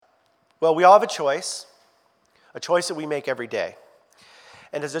Well, we all have a choice that we make every day.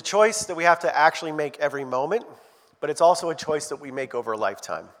 And it's a choice that we have to actually make every moment, but it's also a choice that we make over a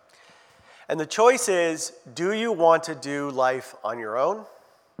lifetime. And the choice is, do you want to do life on your own?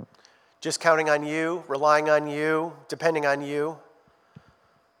 Just counting on you, relying on you, depending on you?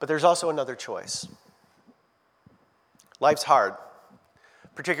 But there's also another choice. Life's hard.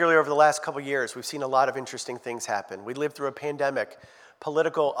 Particularly over the last couple years, we've seen a lot of interesting things happen. We lived through a pandemic,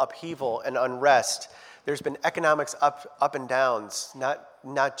 political upheaval and unrest. There's been economics up and downs,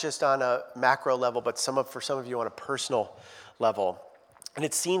 not just on a macro level, but for some of you on a personal level. And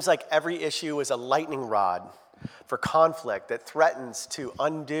it seems like every issue is a lightning rod for conflict that threatens to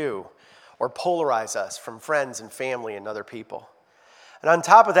undo or polarize us from friends and family and other people. And on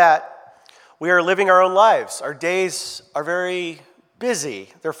top of that, we are living our own lives. Our days are very busy.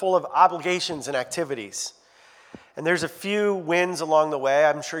 They're full of obligations and activities. And there's a few wins along the way.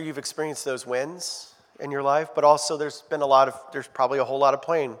 I'm sure you've experienced those wins in your life, but also there's probably a whole lot of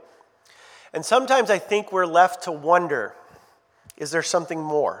pain. And sometimes I think we're left to wonder, is there something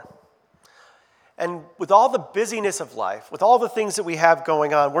more? And with all the busyness of life, with all the things that we have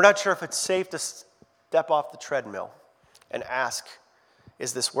going on, we're not sure if it's safe to step off the treadmill and ask,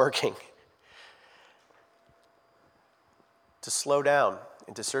 is this working? To slow down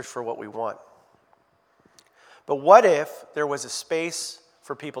and to search for what we want. But what if there was a space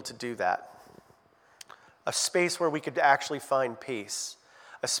for people to do that? A space where we could actually find peace.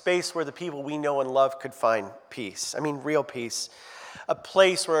 A space where the people we know and love could find peace. I mean, real peace.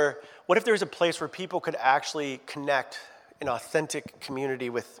 What if there was a place where people could actually connect in authentic community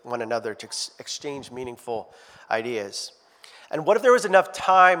with one another to exchange meaningful ideas? And what if there was enough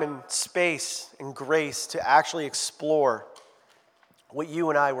time and space and grace to actually explore what you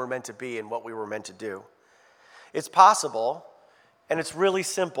and I were meant to be and what we were meant to do? It's possible, and it's really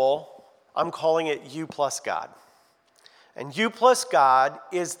simple. I'm calling it you plus God. And you plus God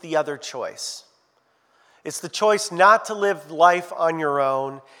is the other choice. It's the choice not to live life on your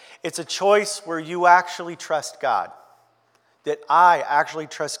own. It's a choice where you actually trust God, that I actually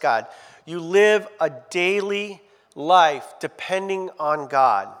trust God. You live a daily life depending on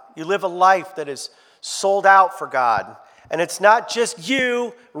God. You live a life that is sold out for God. And it's not just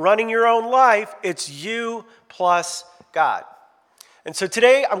you running your own life, it's you plus God. And so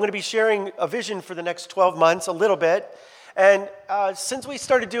today I'm going to be sharing a vision for the next 12 months, a little bit. And since we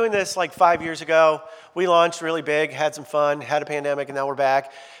started doing this like 5 years ago, we launched really big, had some fun, had a pandemic, and now we're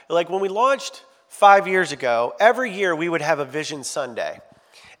back. Like when we launched 5 years ago, every year we would have a Vision Sunday.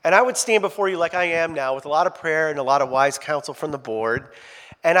 And I would stand before you like I am now with a lot of prayer and a lot of wise counsel from the board.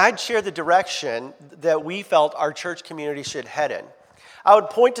 And I'd share the direction that we felt our church community should head in. I would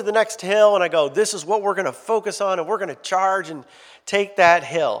point to the next hill and I go, this is what we're going to focus on, and we're going to charge and take that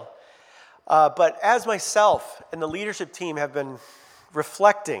hill. But as myself and the leadership team have been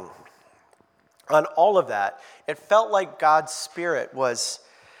reflecting on all of that, it felt like God's Spirit was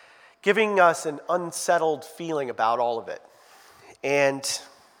giving us an unsettled feeling about all of it. And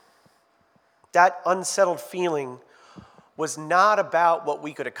that unsettled feeling was not about what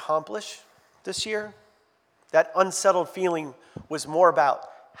we could accomplish this year. That unsettled feeling was more about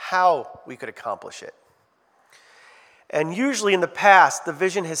how we could accomplish it. And usually in the past, the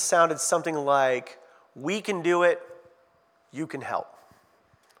vision has sounded something like, we can do it, you can help.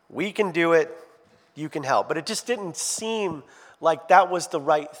 We can do it, you can help. But it just didn't seem like that was the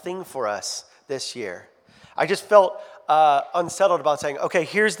right thing for us this year. I just felt unsettled about saying, okay,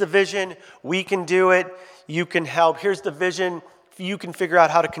 here's the vision, we can do it, you can help. Here's the vision, you can figure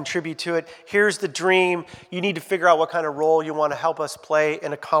out how to contribute to it. Here's the dream, you need to figure out what kind of role you want to help us play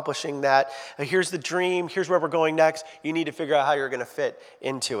in accomplishing that. Here's the dream, here's where we're going next, you need to figure out how you're going to fit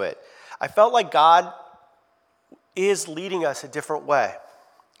into it. I felt like God is leading us a different way.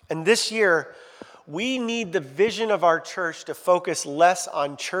 And this year, we need the vision of our church to focus less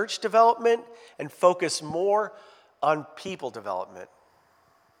on church development and focus more on people development,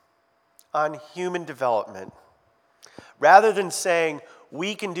 on human development. Rather than saying,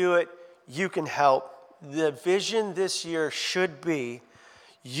 we can do it, you can help, the vision this year should be,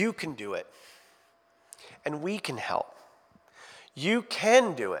 you can do it, and we can help. You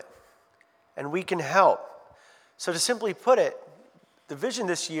can do it, and we can help. So to simply put it, the vision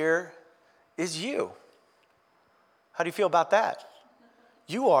this year is you. How do you feel about that?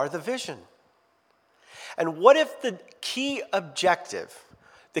 You are the vision. And what if the key objective,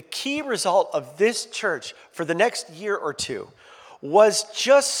 the key result of this church for the next year or two was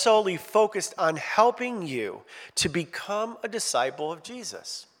just solely focused on helping you to become a disciple of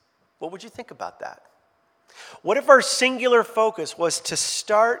Jesus? What would you think about that? What if our singular focus was to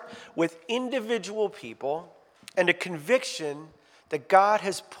start with individual people and a conviction that God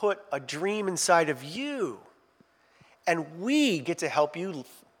has put a dream inside of you, and we get to help you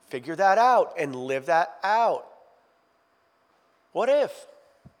figure that out and live that out? What if?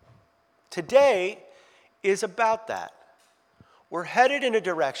 Today is about that. We're headed in a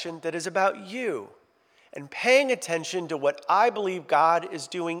direction that is about you and paying attention to what I believe God is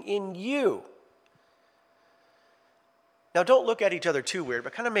doing in you. Now, don't look at each other too weird,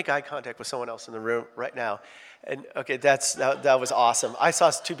 but kind of make eye contact with someone else in the room right now. And okay, that was awesome. I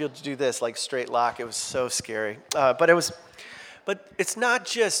saw two people do this, like straight lock. It was so scary. But it's not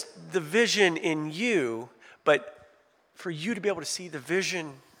just the vision in you, but for you to be able to see the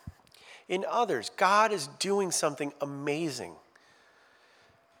vision in others. God is doing something amazing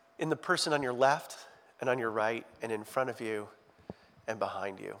in the person on your left and on your right and in front of you and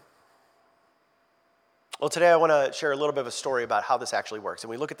behind you. Well, today I want to share a little bit of a story about how this actually works. And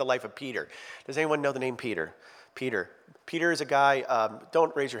we look at the life of Peter. Does anyone know the name Peter? Peter is a guy,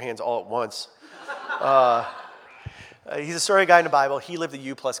 don't raise your hands all at once. He's a story guy in the Bible. He lived the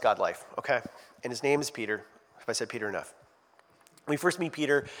you plus God life, okay? And his name is Peter. If I said Peter enough. When we first meet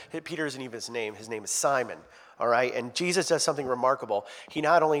Peter, Peter isn't even his name. His name is Simon, all right? And Jesus does something remarkable. He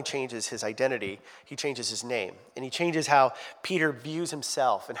not only changes his identity, he changes his name. And he changes how Peter views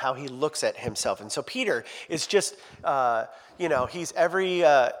himself and how he looks at himself. And so Peter is just, he's every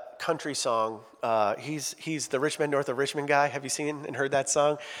country song. He's the Rich Men North of Richmond guy. Have you seen and heard that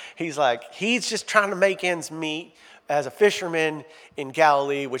song? He's just trying to make ends meet as a fisherman in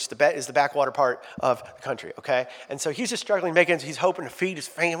Galilee, which is the backwater part of the country, okay? And so he's just struggling to make ends. He's hoping to feed his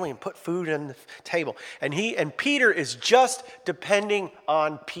family and put food on the table. And Peter is just depending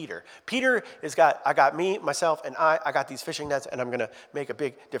on Peter. Peter I got me, myself, and I got these fishing nets, and I'm going to make a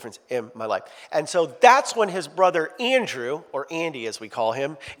big difference in my life. And so that's when his brother Andrew, or Andy as we call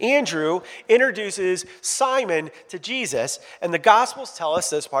him, Andrew introduces Simon to Jesus. And the Gospels tell us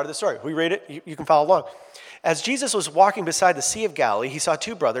this part of the story. We read it. You can follow along. As Jesus was walking beside the Sea of Galilee, he saw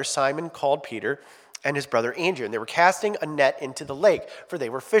two brothers, Simon called Peter, and his brother Andrew, and they were casting a net into the lake, for they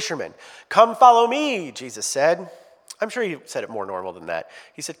were fishermen. "Come follow me," Jesus said. I'm sure he said it more normal than that.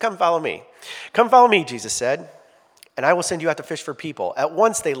 He said, "Come follow me." "Come follow me," Jesus said, "and I will send you out to fish for people." At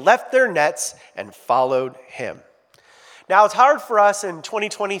once they left their nets and followed him. Now, it's hard for us in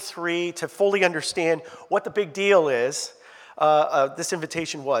 2023 to fully understand what the big deal is. This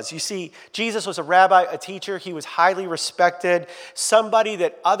invitation was. You see, Jesus was a rabbi, a teacher. He was highly respected, somebody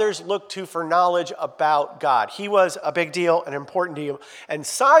that others looked to for knowledge about God. He was a big deal, an important deal. And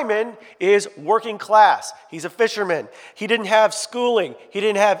Simon is working class. He's a fisherman. He didn't have schooling. He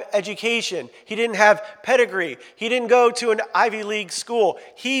didn't have education. He didn't have pedigree. He didn't go to an Ivy League school.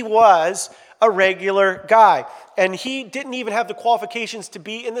 He was a regular guy. And he didn't even have the qualifications to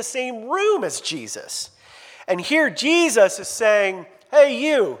be in the same room as Jesus. And here Jesus is saying, "Hey,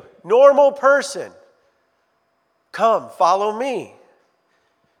 you, normal person, come, follow me."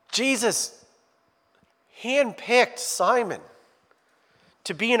 Jesus handpicked Simon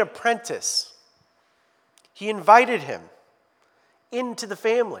to be an apprentice. He invited him into the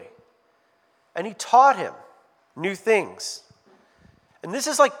family, and he taught him new things. And this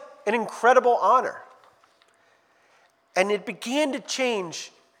is like an incredible honor. And it began to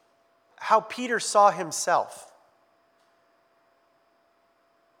change how Peter saw himself.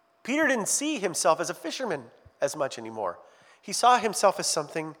 Peter didn't see himself as a fisherman as much anymore. He saw himself as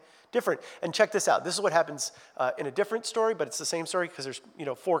something different. And check this out. This is what happens in a different story, but it's the same story because there's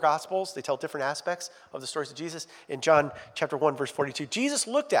 4 Gospels. They tell different aspects of the stories of Jesus. In John chapter 1, verse 42, Jesus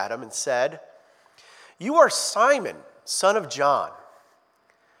looked at him and said, "You are Simon, son of John.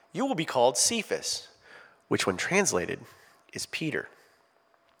 You will be called Cephas," which when translated is Peter.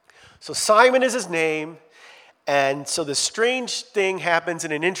 So Simon is his name, and so this strange thing happens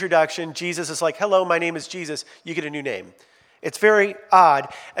in an introduction. Jesus is like, "Hello, my name is Jesus. You get a new name." It's very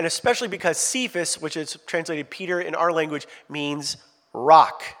odd, and especially because Cephas, which is translated Peter in our language, means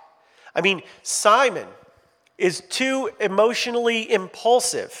rock. I mean, Simon is too emotionally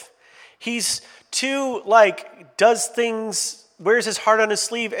impulsive. He's too, does things, wears his heart on his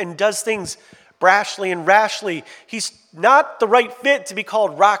sleeve and does things brashly and rashly. He's not the right fit to be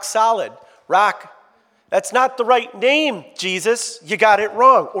called rock solid. Rock, that's not the right name, Jesus. You got it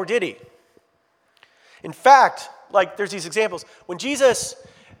wrong. Or did he? In fact, there's these examples. When Jesus,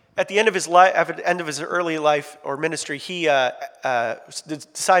 at the end of his life, at the end of his early life or ministry, he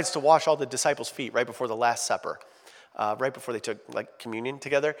decides to wash all the disciples' feet right before the Last Supper, right before they took communion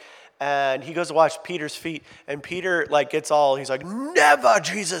together. And he goes to wash Peter's feet, and Peter he's like, "Never,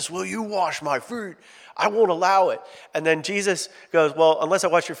 Jesus, will you wash my feet? I won't allow it. And then Jesus goes, well, unless I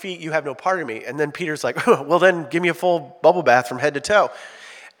wash your feet, you have no part of me. And then Peter's like, well, then give me a full bubble bath from head to toe.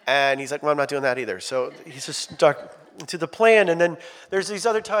 And he's like, well, I'm not doing that either. So he's just stuck to the plan. And then there's these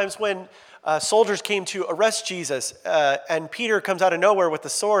other times when soldiers came to arrest Jesus, and Peter comes out of nowhere with the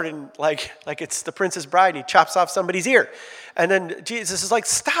sword and like it's the Princess Bride, and he chops off somebody's ear. And then Jesus is like,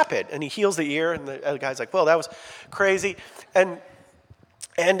 stop it. And he heals the ear, and the other guy's like, well, that was crazy.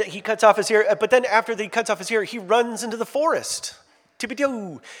 And he cuts off his ear, but then after he cuts off his ear, he runs into the forest.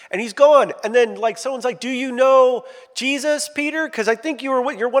 And he's gone. And then like someone's like, do you know Jesus, Peter? Because I think you're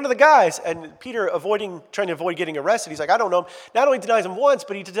one of the guys. And Peter, trying to avoid getting arrested, he's like, I don't know him. Not only denies him once,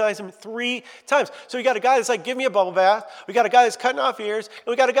 but he denies him 3 times. So we got a guy that's like, give me a bubble bath. We got a guy that's cutting off ears.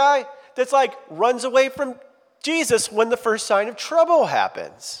 And we got a guy that's like runs away from Jesus when the first sign of trouble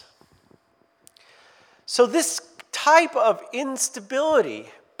happens. So this type of instability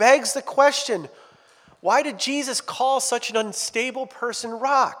begs the question, why did Jesus call such an unstable person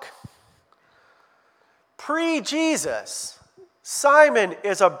rock? Pre-Jesus, Simon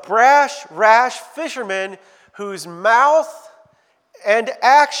is a brash, rash fisherman whose mouth and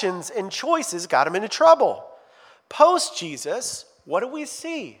actions and choices got him into trouble. Post-Jesus, what do we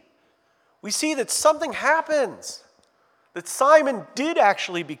see? We see that something happens, that Simon did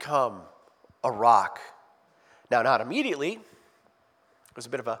actually become a rock. Now, not immediately. It was a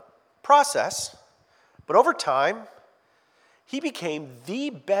bit of a process. But over time, he became the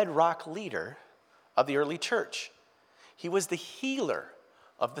bedrock leader of the early church. He was the healer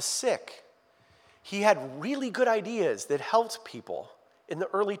of the sick. He had really good ideas that helped people in the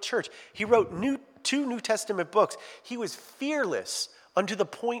early church. He wrote 2 New Testament books. He was fearless unto the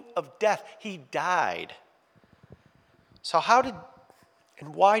point of death. He died. So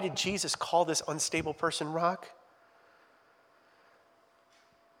why did Jesus call this unstable person rock?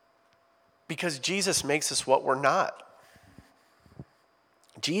 Because Jesus makes us what we're not.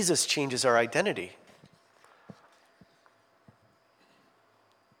 Jesus changes our identity.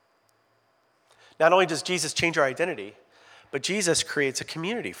 Not only does Jesus change our identity, but Jesus creates a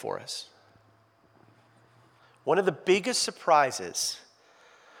community for us. One of the biggest surprises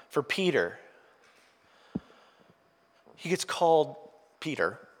for Peter, he gets called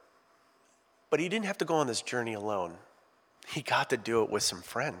Peter, but he didn't have to go on this journey alone. He got to do it with some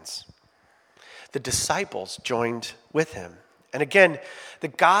friends. The disciples joined with him. And again, the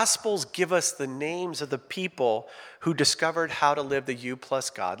Gospels give us the names of the people who discovered how to live the you plus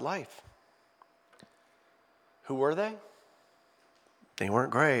God life. Who were they? They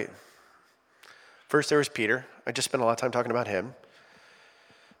weren't great. First, there was Peter. I just spent a lot of time talking about him.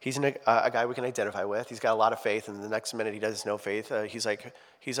 He's a guy we can identify with. He's got a lot of faith, and the next minute he does no faith. He's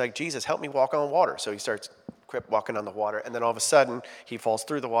like, Jesus, help me walk on water. So he starts walking on the water, and then all of a sudden he falls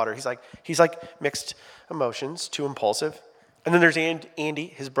through the water. He's like mixed emotions, too impulsive. And then there's Andy,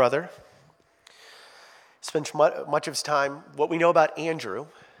 his brother. Spends much of his time. What we know about Andrew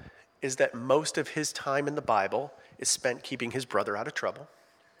is that most of his time in the Bible is spent keeping his brother out of trouble.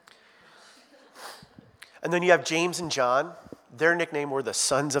 And then you have James and John. Their nickname were the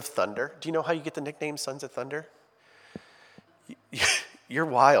Sons of Thunder. Do you know how you get the nickname Sons of Thunder? You're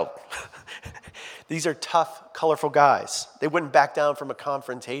wild. These are tough, colorful guys. They wouldn't back down from a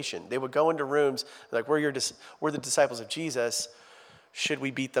confrontation. They would go into rooms like, we're the disciples of Jesus. Should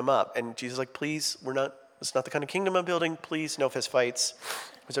we beat them up? And Jesus is like, please, it's not the kind of kingdom I'm building. Please, no fist fights.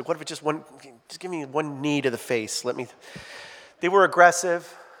 He's like, what if it's just give me one knee to the face. They were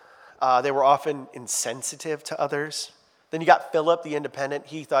aggressive. They were often insensitive to others. Then you got Philip, the independent.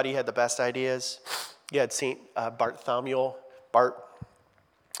 He thought he had the best ideas. You had St. Bartholomew, Bart,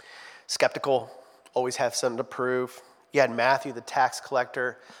 skeptical, always have something to prove. You had Matthew, the tax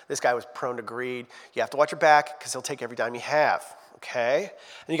collector. This guy was prone to greed. You have to watch your back because he'll take every dime you have, okay?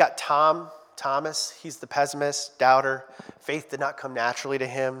 And you got Thomas, he's the pessimist, doubter. Faith did not come naturally to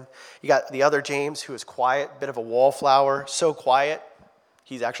him. You got the other James, who is quiet, bit of a wallflower, so quiet,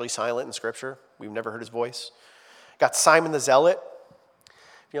 he's actually silent in Scripture. We've never heard his voice. Got Simon the Zealot.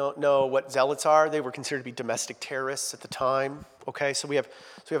 If you don't know what zealots are, they were considered to be domestic terrorists at the time. Okay, so we have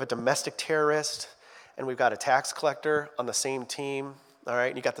a domestic terrorist, and we've got a tax collector on the same team. All right,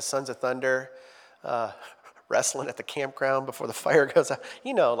 and you got the Sons of Thunder wrestling at the campground before the fire goes out.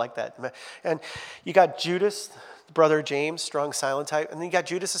 Like that. And you got Judas, the brother of James, strong, silent type. And then you got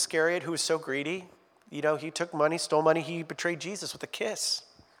Judas Iscariot, who was so greedy. He took money, stole money. He betrayed Jesus with a kiss.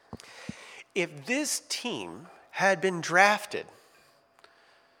 If this team had been drafted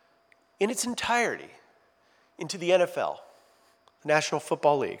in its entirety into the NFL, the National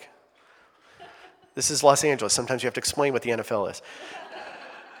Football League. This is Los Angeles. Sometimes you have to explain what the NFL is.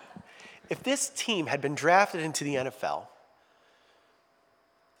 if this team had been drafted into the NFL,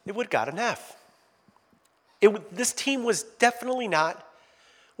 it would have got an F. This team was definitely not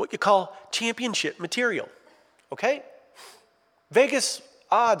what you call championship material, okay? Vegas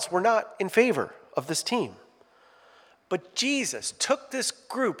odds were not in favor of this team. But Jesus took this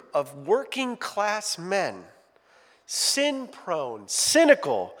group of working class men, sin-prone,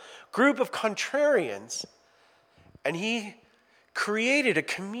 cynical group of contrarians, and he created a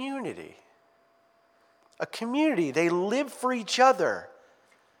community. A community. They lived for each other.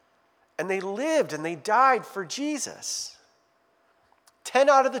 And they lived and they died for Jesus. 10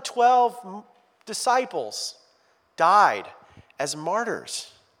 out of the 12 disciples died as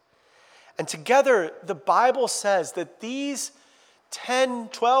martyrs. And together, the Bible says that these 10,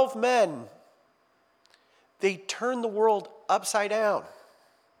 12 men, they turned the world upside down.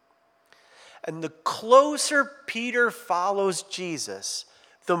 And the closer Peter follows Jesus,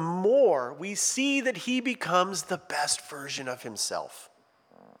 the more we see that he becomes the best version of himself.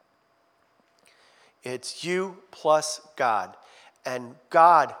 It's you plus God. And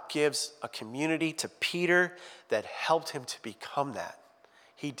God gives a community to Peter that helped him to become that.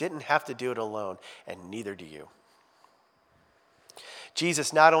 He didn't have to do it alone, and neither do you.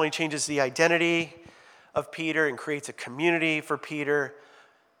 Jesus not only changes the identity of Peter and creates a community for Peter,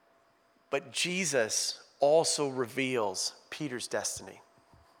 but Jesus also reveals Peter's destiny.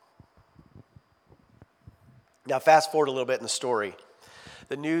 Now, fast forward a little bit in the story.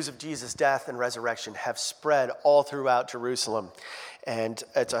 The news of Jesus' death and resurrection have spread all throughout Jerusalem. And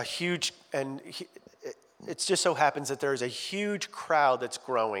it's a huge, and it just so happens that there's a huge crowd that's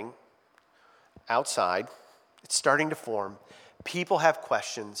growing outside. It's starting to form. People have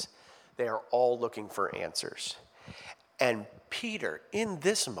questions. They are all looking for answers. And Peter, in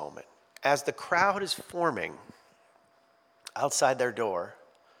this moment, as the crowd is forming outside their door,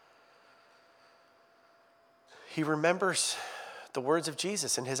 he remembers the words of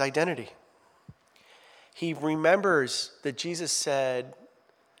Jesus and his identity. He remembers that Jesus said,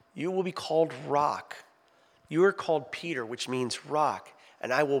 "You will be called rock. You are called Peter," which means rock,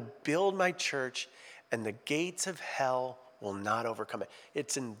 "and I will build my church, and the gates of hell will not overcome it."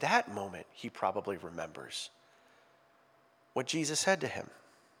 It's in that moment he probably remembers what Jesus said to him.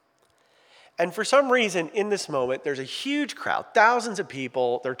 And for some reason, in this moment, there's a huge crowd, thousands of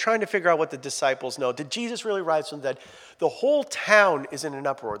people. They're trying to figure out what the disciples know. Did Jesus really rise from the dead? The whole town is in an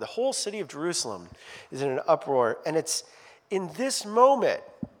uproar. The whole city of Jerusalem is in an uproar. And it's in this moment,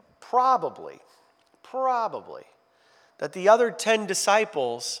 probably, that the other 10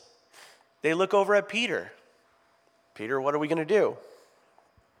 disciples, they look over at Peter. "Peter, what are we going to do?"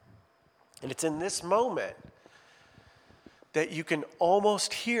 And it's in this moment that you can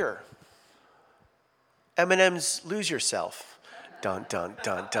almost hear Eminem's "Lose Yourself." Dun, dun,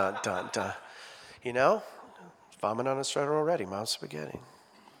 dun, dun, dun, dun. You know? Vomit on a sweater already, Mom Spaghetti.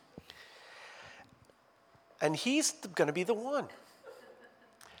 And he's going to be the one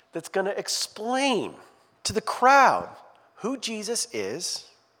that's going to explain to the crowd who Jesus is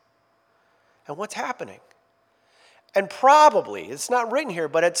and what's happening. And probably, it's not written here,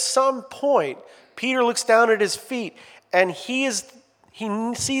 but at some point, Peter looks down at his feet and he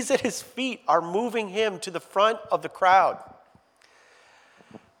sees that his feet are moving him to the front of the crowd.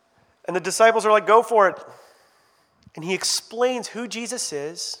 And the disciples are like, "Go for it." And he explains who Jesus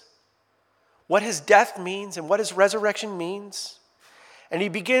is, what his death means, and what his resurrection means. And he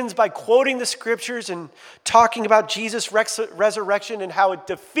begins by quoting the scriptures and talking about Jesus' resurrection and how it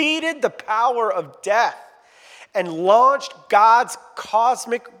defeated the power of death and launched God's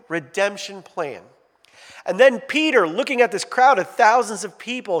cosmic redemption plan. And then Peter, looking at this crowd of thousands of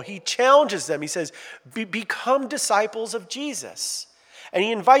people, he challenges them. He says, "Become disciples of Jesus." And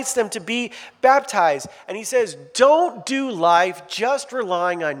he invites them to be baptized. And he says, don't do life just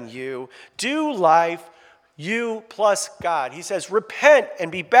relying on you. Do life you plus God. He says, repent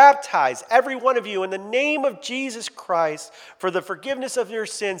and be baptized, every one of you, in the name of Jesus Christ for the forgiveness of your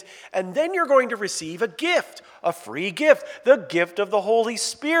sins. And then you're going to receive a gift, a free gift, the gift of the Holy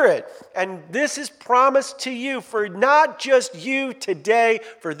Spirit. And this is promised to you for not just you today,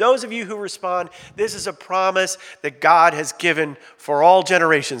 for those of you who respond. This is a promise that God has given for all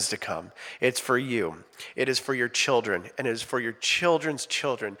generations to come. It's for you. It is for your children, and it is for your children's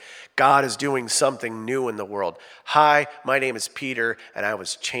children. God is doing something new in the world. Hi, my name is Peter, and I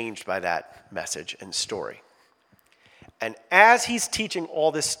was changed by that message and story. And as he's teaching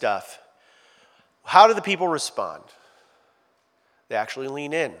all this stuff, how do the people respond? They actually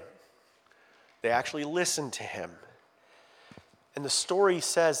lean in. They actually listen to him. And the story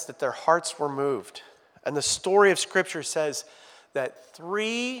says that their hearts were moved. And the story of Scripture says that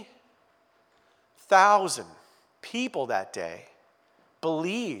 3 1,000 people that day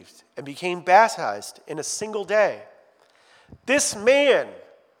believed and became baptized in a single day. This man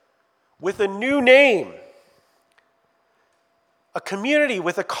with a new name, a community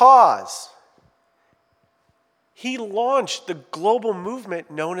with a cause, he launched the global movement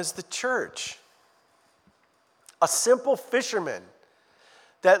known as the church. A simple fisherman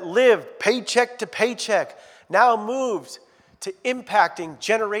that lived paycheck to paycheck now moved to impacting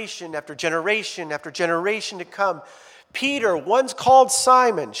generation after generation after generation to come. Peter, once called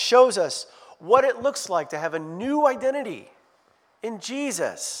Simon, shows us what it looks like to have a new identity in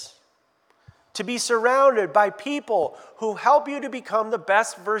Jesus, to be surrounded by people who help you to become the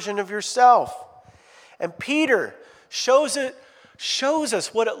best version of yourself. And Peter shows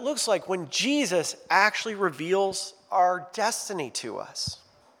us what it looks like when Jesus actually reveals our destiny to us.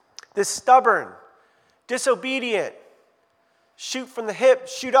 This stubborn, disobedient, shoot from the hip,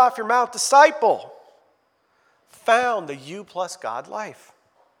 shoot off your mouth disciple found the you plus God life.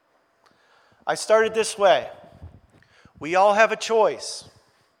 I started this way. We all have a choice,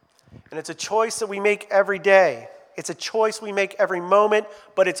 and it's a choice that we make every day. It's a choice we make every moment,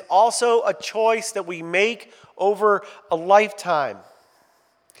 but it's also a choice that we make over a lifetime.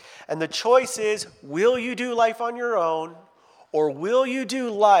 And the choice is, will you do life on your own, or will you do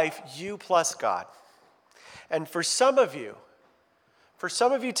life you plus God? And for some of you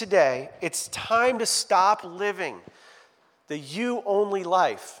today, it's time to stop living the you only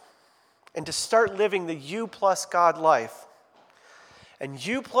life and to start living the you plus God life. And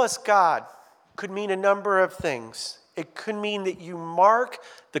you plus God could mean a number of things. It could mean that you mark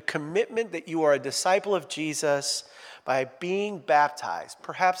the commitment that you are a disciple of Jesus by being baptized.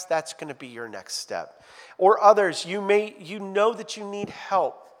 Perhaps that's going to be your next step. Or others, you know that you need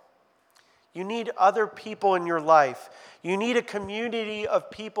help. You need other people in your life. You need a community of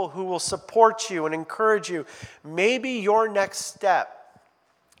people who will support you and encourage you. Maybe your next step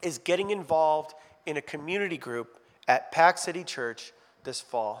is getting involved in a community group at Pack City Church this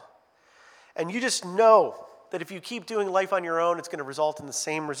fall. And you just know that if you keep doing life on your own, it's going to result in the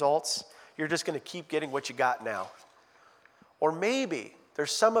same results. You're just going to keep getting what you got now. Or maybe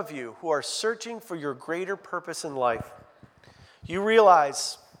there's some of you who are searching for your greater purpose in life. You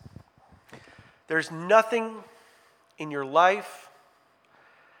realize there's nothing in your life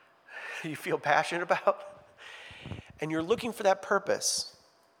you feel passionate about, and you're looking for that purpose.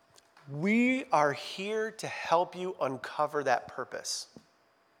 We are here to help you uncover that purpose.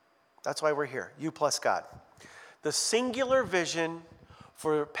 That's why we're here, you plus God. The singular vision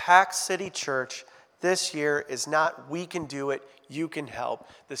for Pack City Church this year is not we can do it, you can help.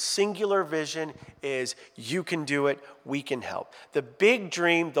 The singular vision is you can do it, we can help. The big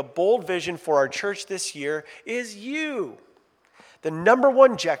dream, the bold vision for our church this year is you. The number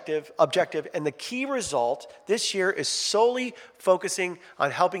one objective, and the key result this year is solely focusing on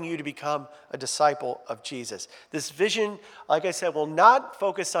helping you to become a disciple of Jesus. This vision, like I said, will not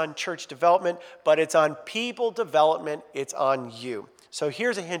focus on church development, but it's on people development. It's on you. So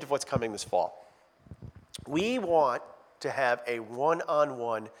here's a hint of what's coming this fall. We want to have a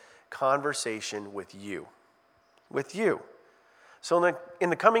one-on-one conversation with you. With you. So in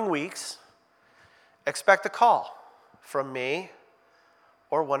the coming weeks, expect a call from me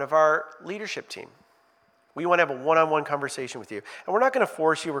or one of our leadership team. We want to have a one-on-one conversation with you. And we're not going to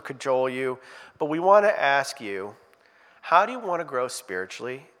force you or cajole you, but we want to ask you, how do you want to grow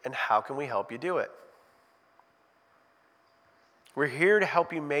spiritually, and how can we help you do it? We're here to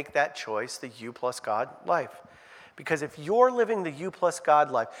help you make that choice, the you plus God life. Because if you're living the you plus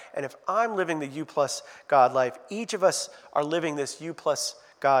God life, and if I'm living the you plus God life, each of us are living this you plus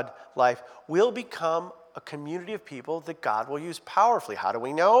God life, we'll become a community of people that God will use powerfully. How do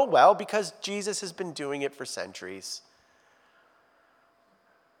we know? Well, because Jesus has been doing it for centuries.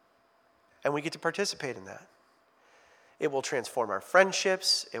 And we get to participate in that. It will transform our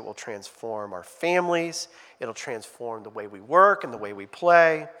friendships. It will transform our families. It'll transform the way we work and the way we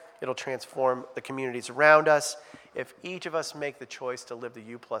play. It'll transform the communities around us. If each of us make the choice to live the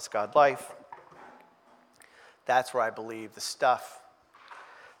you plus God life, that's where I believe the stuff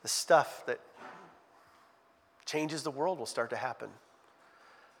that changes the world will start to happen.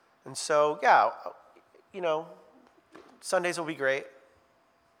 And so, Sundays will be great.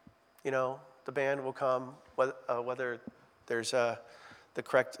 The band will come, whether there's the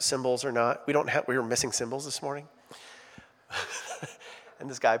correct cymbals or not. We were missing cymbals this morning. And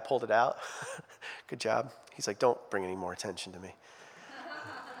this guy pulled it out. Good job. He's like, don't bring any more attention to me.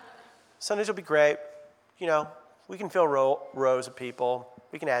 Sundays will be great. We can fill rows of people.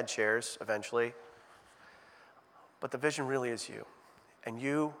 We can add chairs eventually. But the vision really is you. And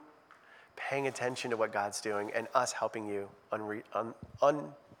you paying attention to what God's doing, and us helping you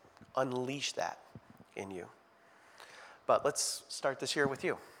unleash that in you. But let's start this year with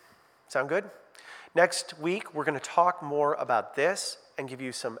you. Sound good? Next week, we're going to talk more about this and give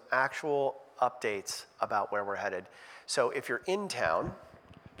you some actual updates about where we're headed. So if you're in town,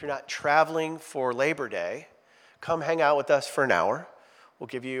 if you're not traveling for Labor Day, come hang out with us for an hour. We'll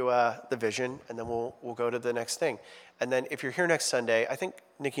give you the vision, and then we'll go to the next thing. And then if you're here next Sunday, I think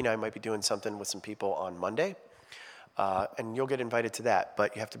Nikki and I might be doing something with some people on Monday, and you'll get invited to that,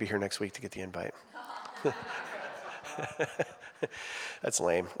 but you have to be here next week to get the invite. That's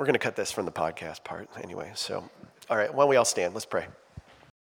lame. We're going to cut this from the podcast part anyway. So, all right, why don't we all stand? Let's pray.